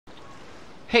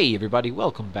Hey everybody,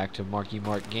 welcome back to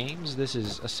MarkyMark Games. This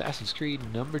is Assassin's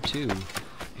Creed number 2,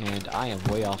 and I am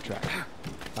way off track.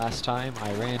 Last time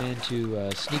I ran into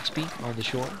Sneaksby on the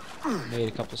shore, made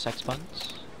a couple sex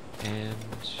puns, and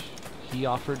he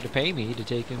offered to pay me to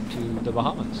take him to the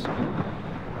Bahamas.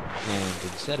 And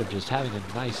instead of just having a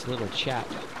nice little chat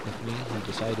with me, he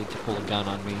decided to pull a gun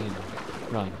on me and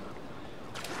run.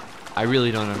 I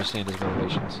really don't understand his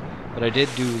motivations, but I did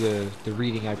do the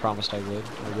reading I promised I would.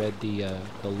 I read the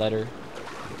letter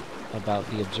about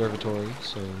the observatory,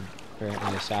 so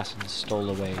apparently assassins stole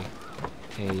away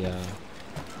a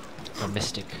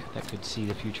mystic that could see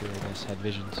the future, I guess, had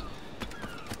visions.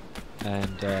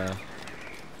 And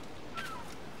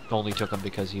only took him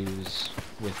because he was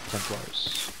with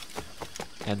Templars.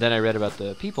 And then I read about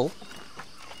the people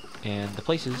and the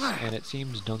places, and it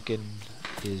seems Duncan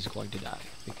is going to die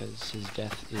because his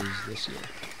death is this year.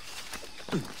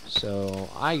 So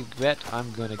I bet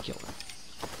I'm gonna kill him.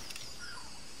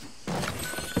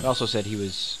 It also said he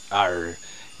was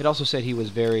It also said he was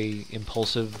very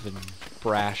impulsive and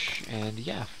brash, and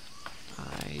yeah,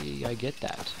 I get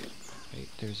that. Wait,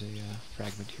 there's a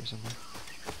fragment here somewhere.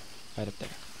 Right up there.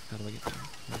 How do I get there?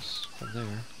 There's from there.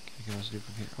 I can also do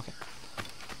from here. Okay.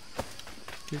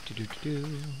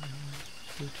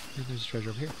 And there's a treasure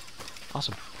over here.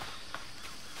 Awesome.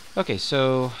 Okay,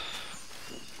 so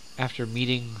after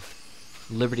meeting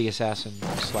Liberty Assassin /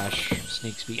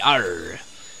 Sneaksby,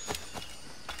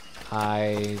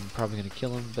 I'm probably gonna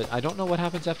kill him, but I don't know what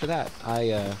happens after that.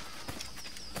 I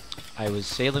was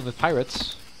sailing with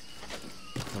pirates.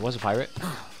 I was a pirate,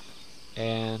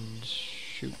 and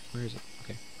shoot, where is it?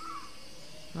 Okay.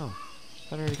 Oh, I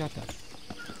thought I already got that.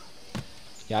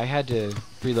 Yeah, I had to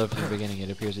reload from the beginning. It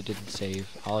appears it didn't save.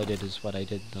 All I did is what I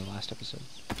did in the last episode.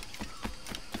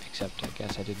 Except, I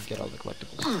guess I didn't get all the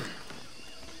collectibles.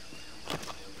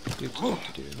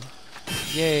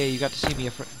 Yay, you got to see me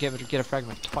get a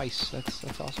fragment twice. That's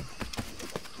awesome.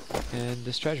 And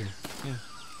this treasure. Yeah,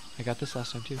 I got this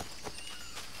last time too.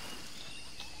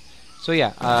 So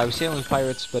yeah, I was sailing with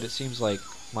pirates, but it seems like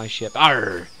my ship...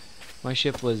 My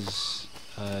ship was...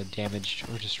 damaged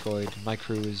or destroyed. My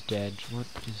crew is dead. What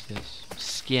is this?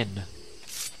 Skin.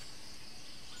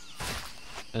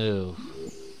 Oh.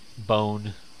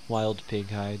 Bone. Wild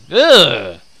pig hide.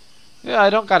 Ugh! Yeah, I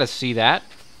don't gotta see that.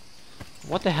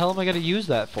 What the hell am I gonna use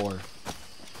that for?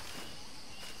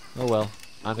 Oh well.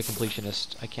 I'm a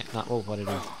completionist. I can't not... Oh, what did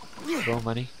I do? Throw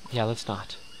money? Yeah, let's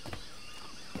not.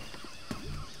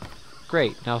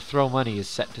 Great. Now throw money is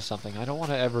set to something. I don't want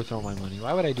to ever throw my money.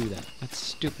 Why would I do that? That's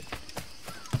stupid.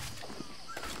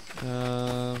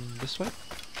 This way?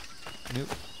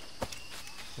 Nope.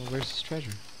 Well, where's this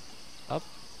treasure? Up?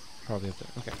 Probably up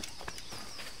there. Okay.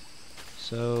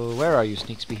 So, where are you,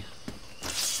 Sneaksby?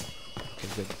 Okay,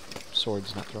 good.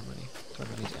 Swords, not throw money. Throw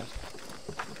money's F.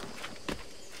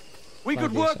 We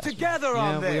could work together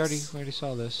on this! Yeah, we already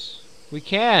saw this. We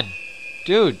can!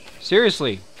 Dude,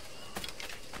 seriously!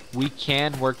 We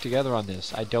can work together on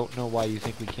this. I don't know why you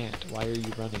think we can't. Why are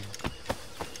you running?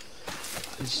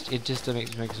 It just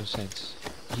doesn't make no sense.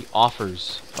 He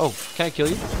offers. Oh, can I kill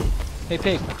you? Hey,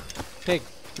 pig. Pig,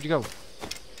 where'd you go?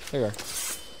 There you are.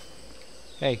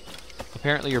 Hey,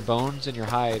 apparently your bones and your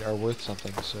hide are worth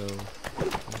something, so I'm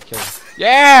gonna kill you.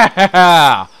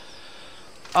 Yeah!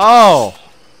 Oh!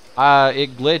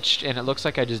 It glitched, and it looks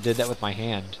like I just did that with my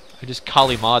hand. I just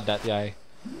Kali Mod that guy.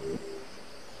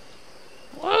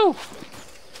 Whoa!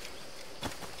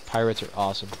 Pirates are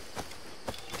awesome.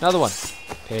 Another one.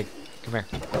 Pig. Come here.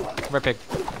 Come here, pig.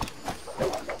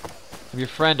 I'm your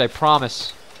friend, I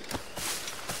promise.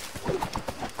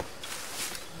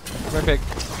 Come here, pig.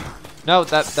 No,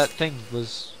 that thing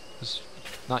was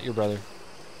not your brother.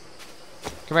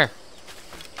 Come here.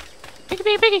 Piggy,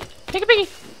 piggy, piggy! Piggy, piggy!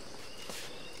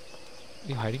 Are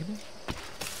you hiding in there?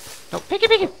 No, piggy,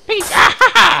 piggy, piggy!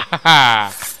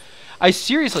 I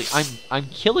seriously, I'm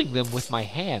killing them with my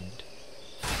hand.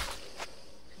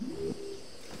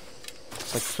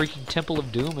 It's like freaking Temple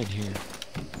of Doom in here.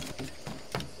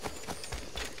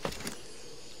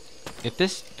 If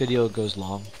this video goes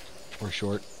long or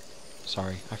short,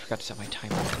 sorry, I forgot to set my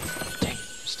timer. Dang,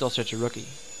 I'm still such a rookie.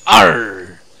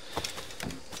 Arr!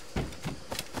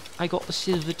 I got the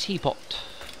silver teapot.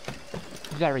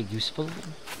 Very useful.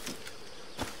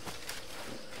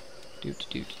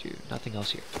 Nothing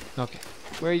else here. Okay.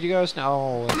 Where did you go? Oh, that's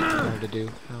not hard to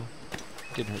do. No.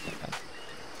 Didn't hurt that bad.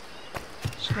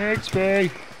 Sneaksby!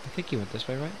 I think he went this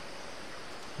way, right?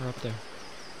 Or up there.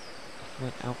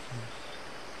 Went out from...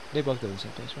 They both go to the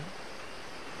same place, right?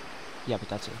 Yeah, but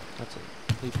that's a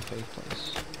leap of faith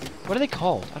place. What are they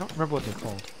called? I don't remember what they're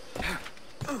called.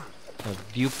 A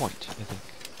viewpoint, I think.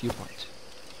 Viewpoint.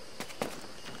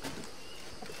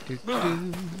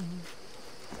 Do-do-do.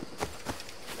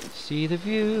 See the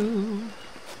view.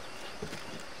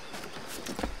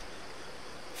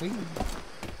 Whee.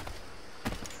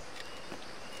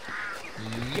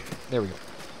 Yep, there we go.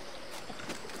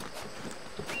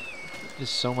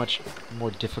 It's so much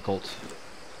more difficult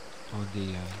on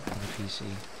the PC.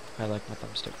 I like my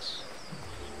thumbsticks.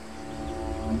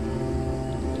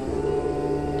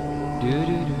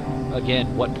 Do-do-do.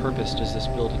 Again, what purpose does this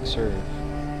building serve?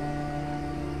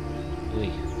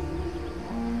 Really?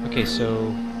 Okay,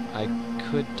 so I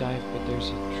could dive, but there's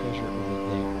a treasure over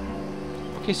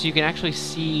there. Okay, so you can actually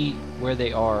see where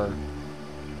they are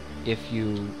if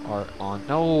you are on...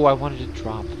 No, I wanted to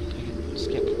drop.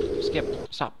 Skip.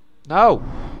 Skip. Stop. No!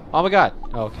 Oh my god.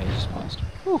 Oh, okay, you just paused.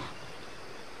 Whew.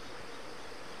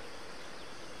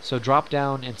 So drop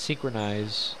down and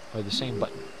synchronize are the same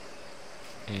button.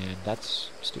 And that's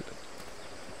stupid.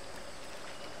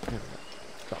 There we go.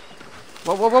 Go.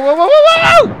 Whoa, whoa, whoa, whoa, whoa,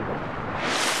 whoa,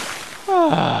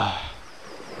 whoa!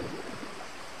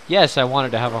 Yes, I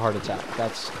wanted to have a heart attack.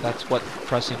 That's what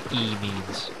pressing E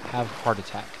means. Have heart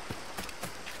attack.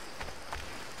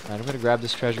 Alright, I'm gonna grab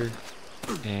this treasure,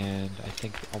 and I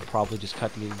think I'll probably just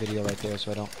cut the video right there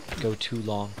so I don't go too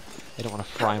long. I don't want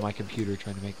to fry my computer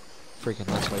trying to make freaking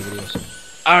Let's Play videos.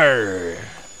 Arr!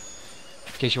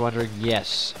 In case you're wondering,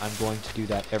 yes, I'm going to do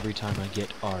that every time I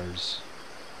get R's.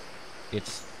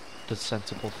 It's the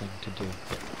sensible thing to do.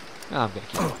 I'm gonna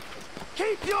keep it.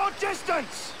 Keep your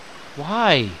distance!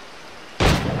 Why?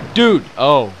 Dude!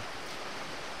 Oh.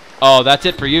 Oh, that's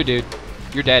it for you, dude.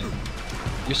 You're dead.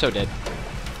 You're so dead.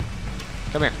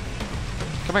 Come here.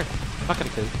 Come here. I'm not gonna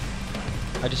kill you.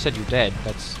 I just said you're dead.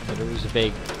 That's... I mean, it was a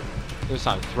vague... It was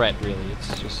not a threat, really.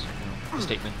 It's just, you know, a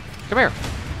statement. Come here!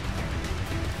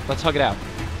 Let's hug it out.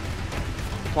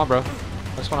 Come on, bro.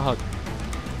 I just want to hug.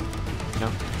 You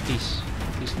know? Peace.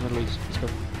 Peace in the Middle East. Let's go.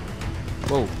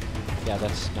 Whoa. Yeah,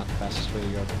 that's not the fastest way to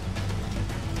go.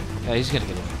 Yeah, he's gonna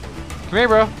get away. Come here,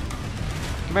 bro.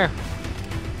 Come here.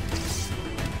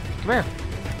 Come here.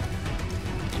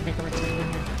 Come here, come here, come here.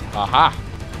 Aha.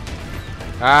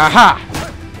 Aha.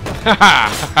 Ha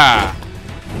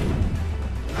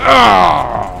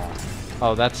ha.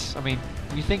 Oh, that's, I mean,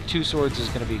 you think two swords is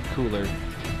gonna be cooler,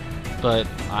 but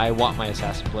I want my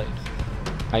assassin blade.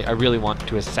 I really want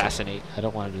to assassinate. I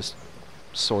don't want to just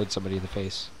sword somebody in the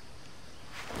face.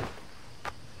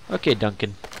 Okay,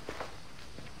 Duncan.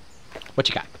 What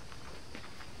you got?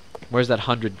 Where's that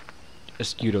 100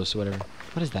 escudos or whatever?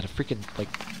 What is that? A freaking, like...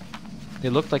 They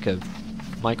look like a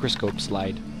microscope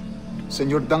slide.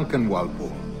 Senor Duncan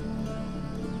Wapole,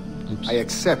 Oops. I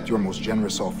accept your most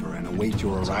generous offer and await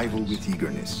your arrival with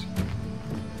eagerness.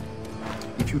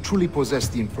 If you truly possess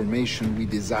the information we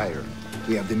desire,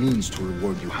 we have the means to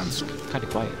reward you handsomely. Kind of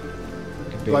quiet.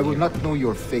 Though I will not know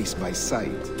your face by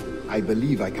sight, I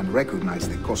believe I can recognize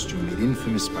the costume made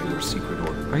infamous by your secret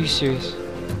order. Are you serious?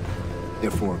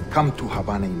 Therefore, come to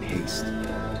Havana in haste,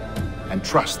 and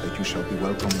trust that you shall be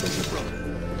welcomed as a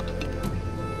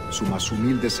brother. Su más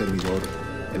humilde servidor,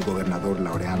 el gobernador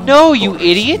Laureano. No, you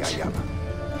idiot!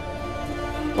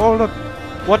 Oh, look.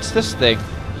 What's this thing?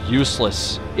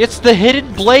 Useless. It's the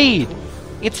hidden blade!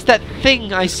 It's that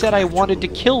thing I said I wanted to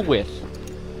kill with.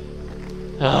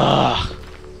 Ugh.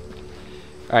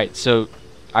 Alright, so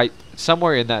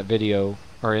somewhere in that video,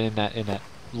 or in that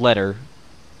letter,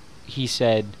 he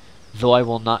said, though I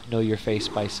will not know your face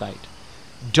by sight.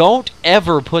 Don't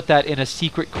ever put that in a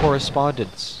secret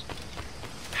correspondence.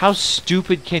 How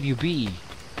stupid can you be?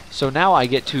 So now I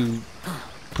get to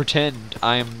pretend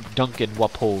I'm Duncan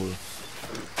Wapole.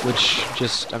 Which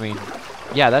just, I mean,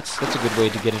 yeah, that's a good way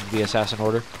to get into the assassin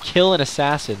order. Kill an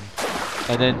assassin,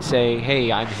 and then say,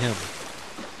 hey, I'm him.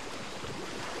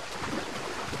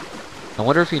 I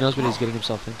wonder if he knows what he's getting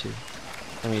himself into.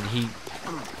 I mean,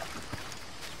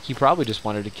 he probably just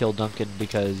wanted to kill Duncan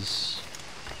because,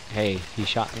 hey, he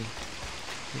shot me.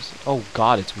 Oh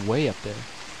god, it's way up there.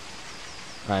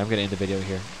 Alright, I'm going to end the video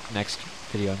here. Next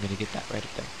video, I'm going to get that right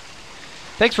up there.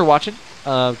 Thanks for watching.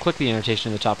 Click the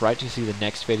annotation in the top right to see the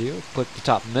next video. Click the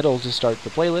top middle to start the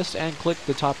playlist, and click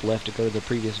the top left to go to the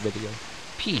previous video.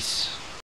 Peace.